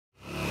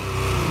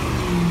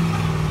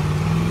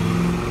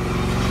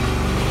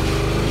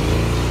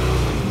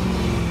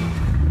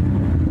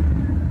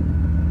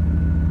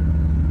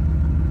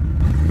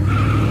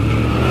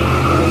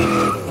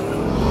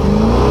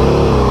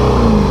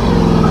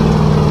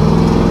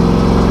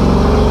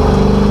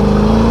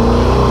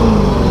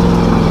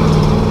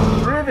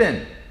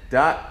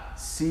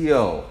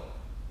driven.co.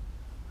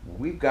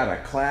 We've got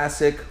a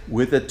classic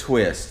with a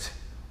twist.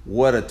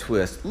 What a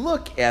twist.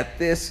 Look at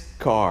this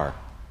car.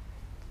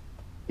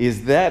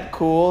 Is that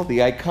cool? The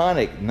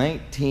iconic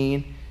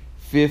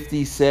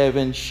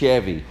 1957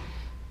 Chevy.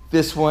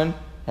 This one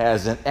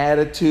has an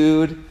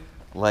attitude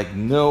like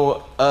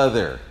no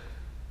other.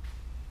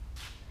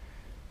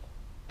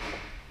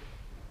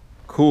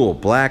 Cool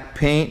black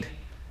paint.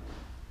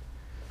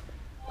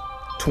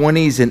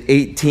 20s and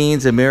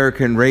 18s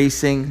American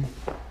racing.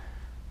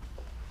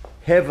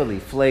 Heavily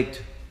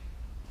flaked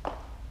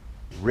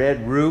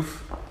red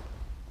roof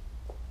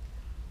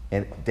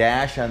and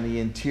dash on the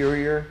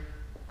interior.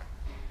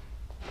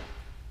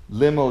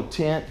 Limo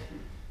tint.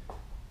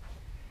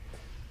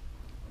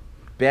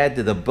 Bad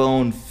to the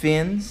bone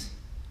fins.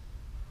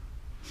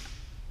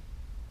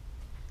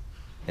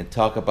 And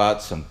talk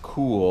about some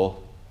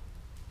cool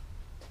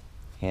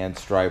hand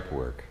stripe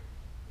work.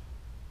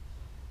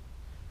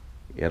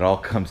 It all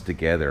comes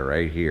together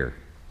right here.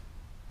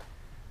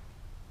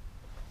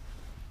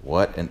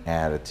 What an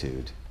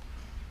attitude.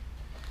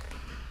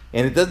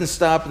 And it doesn't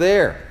stop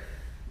there.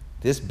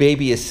 This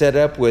baby is set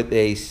up with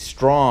a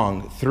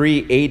strong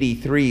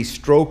 383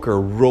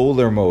 stroker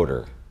roller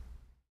motor.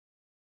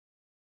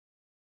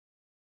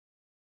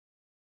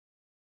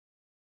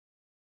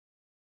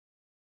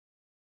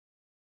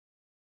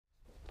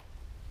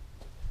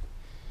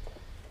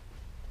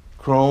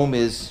 Chrome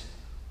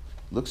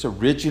looks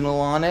original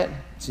on it.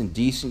 It's in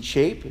decent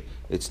shape.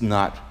 It's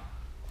not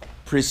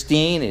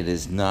pristine. It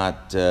is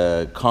not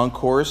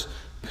concourse,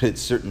 but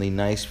it's certainly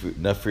nice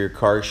enough for your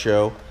car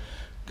show.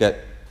 Got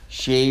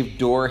shaved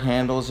door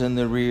handles in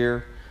the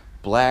rear,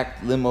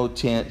 black limo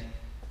tint,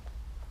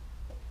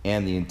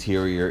 and the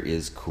interior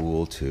is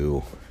cool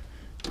too.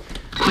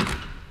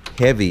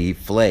 Heavy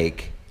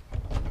flake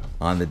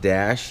on the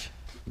dash.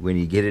 When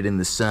you get it in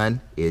the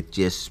sun, it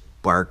just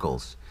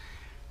sparkles.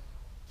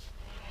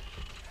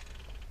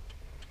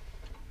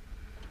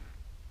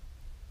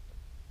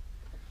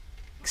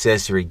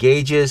 Accessory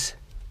gauges,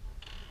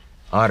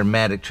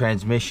 automatic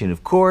transmission,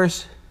 of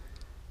course,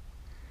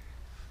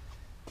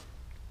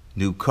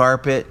 new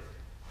carpet,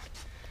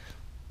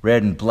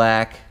 red and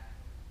black,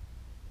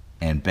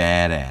 and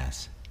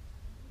badass.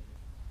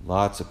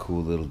 Lots of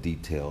cool little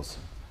details.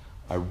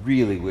 I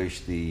really wish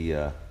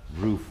the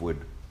roof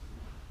would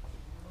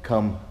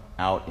come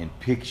out in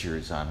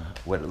pictures on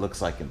what it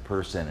looks like in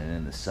person and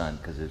in the sun,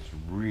 because it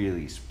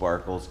really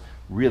sparkles,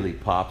 really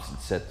pops and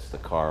sets the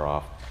car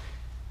off.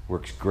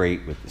 Works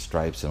great with the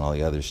stripes and all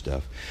the other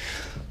stuff.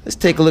 Let's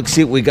take a look,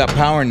 see what we got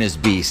powering this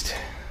beast.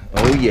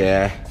 Oh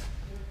yeah,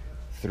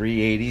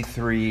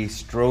 383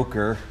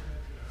 stroker,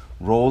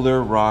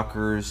 roller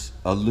rockers,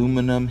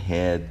 aluminum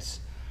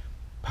heads,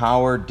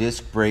 power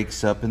disc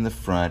brakes up in the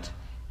front,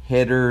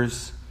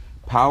 headers,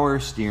 power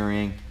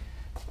steering,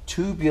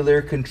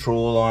 tubular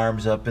control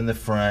arms up in the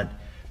front.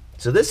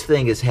 So this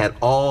thing has had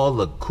all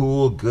the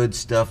cool, good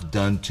stuff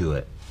done to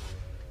it.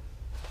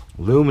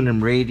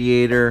 Aluminum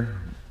radiator,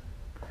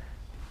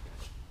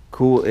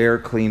 cool air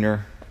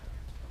cleaner,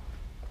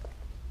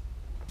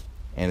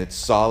 and it's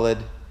solid.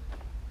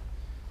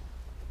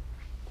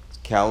 It's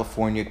a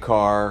California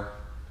car.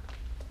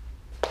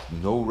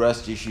 No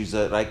rust issues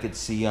that I could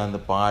see on the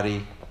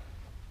body.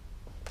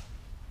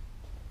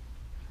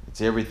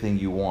 It's everything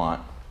you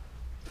want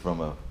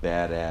from a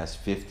badass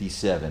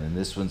 57, and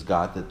this one's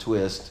got the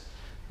twist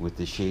with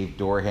the shaved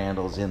door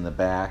handles in the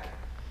back.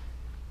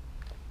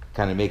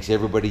 Kind of makes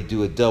everybody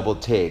do a double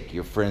take.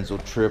 Your friends will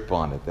trip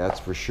on it, that's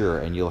for sure.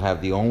 And you'll have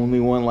the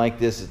only one like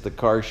this at the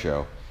car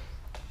show.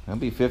 There'll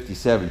be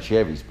 57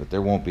 Chevys, but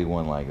there won't be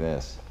one like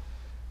this.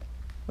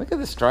 Look at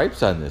the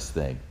stripes on this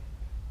thing.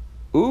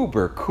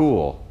 Uber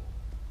cool.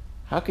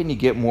 How can you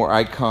get more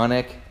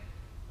iconic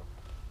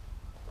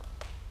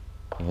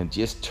and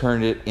just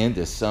turn it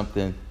into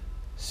something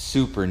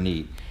super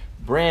neat?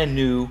 Brand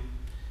new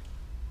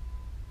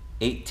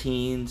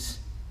 18s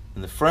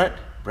in the front.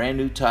 Brand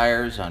new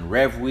tires on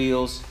rev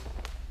wheels.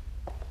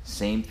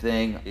 Same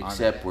thing,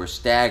 except we're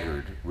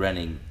staggered,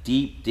 running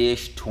deep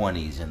dish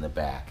 20s in the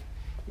back.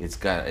 It's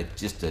got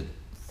just a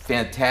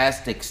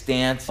fantastic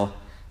stance,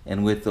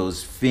 and with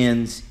those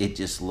fins, it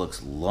just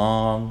looks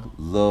long,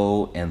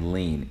 low, and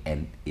lean,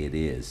 and it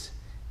is.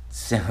 It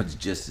sounds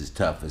just as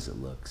tough as it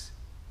looks.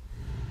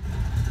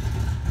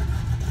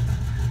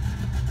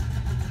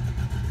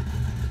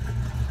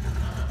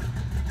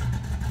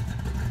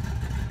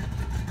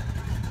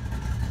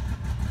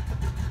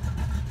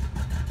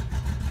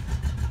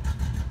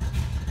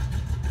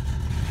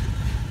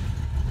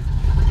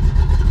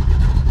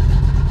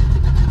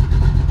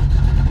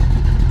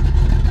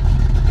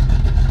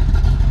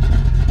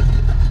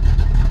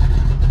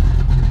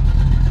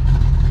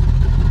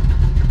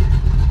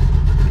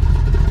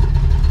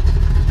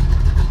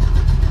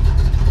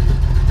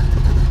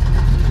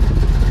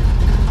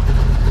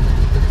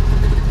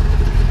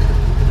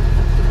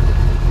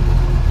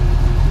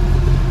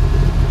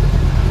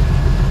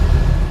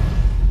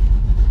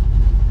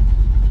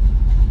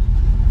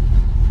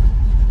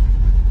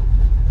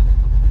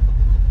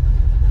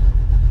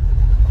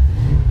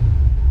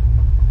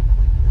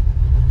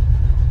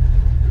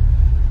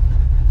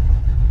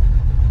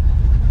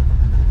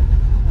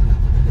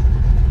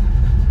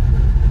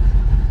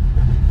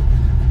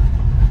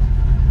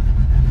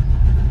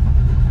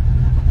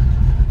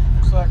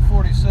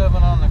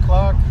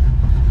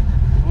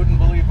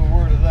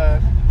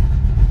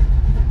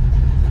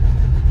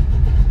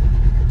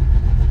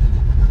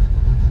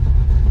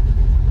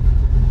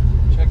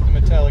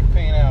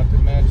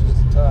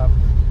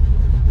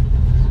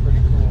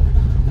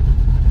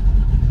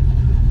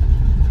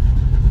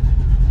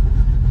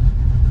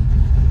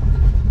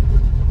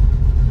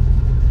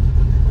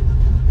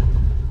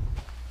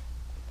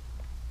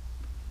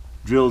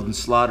 drilled and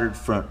slaughtered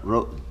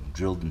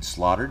drilled and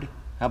slaughtered?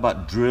 How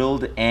about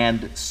drilled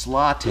and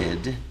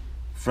slotted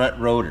front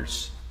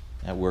rotors?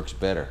 That works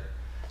better.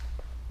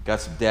 Got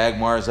some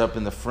Dagmars up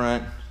in the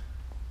front.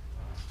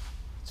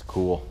 It's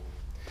cool.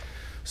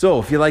 So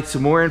if you'd like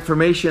some more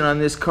information on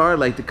this car,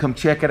 like to come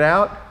check it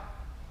out,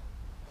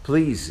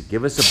 please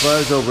give us a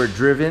buzz over at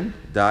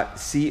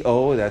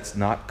driven.co. That's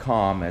not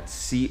com,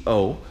 that's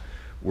co.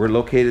 We're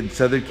located in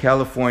Southern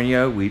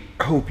California. We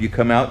hope you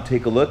come out and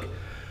take a look,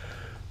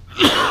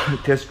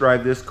 test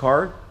drive this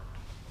car,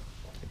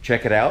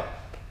 check it out.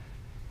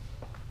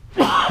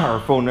 Our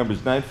phone number is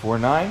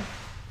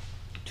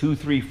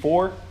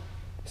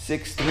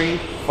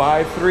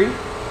 949-234-6353.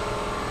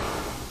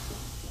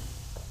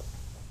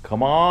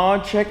 Come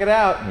on, check it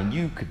out, and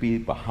you could be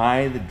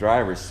behind the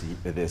driver's seat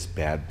of this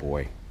bad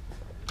boy.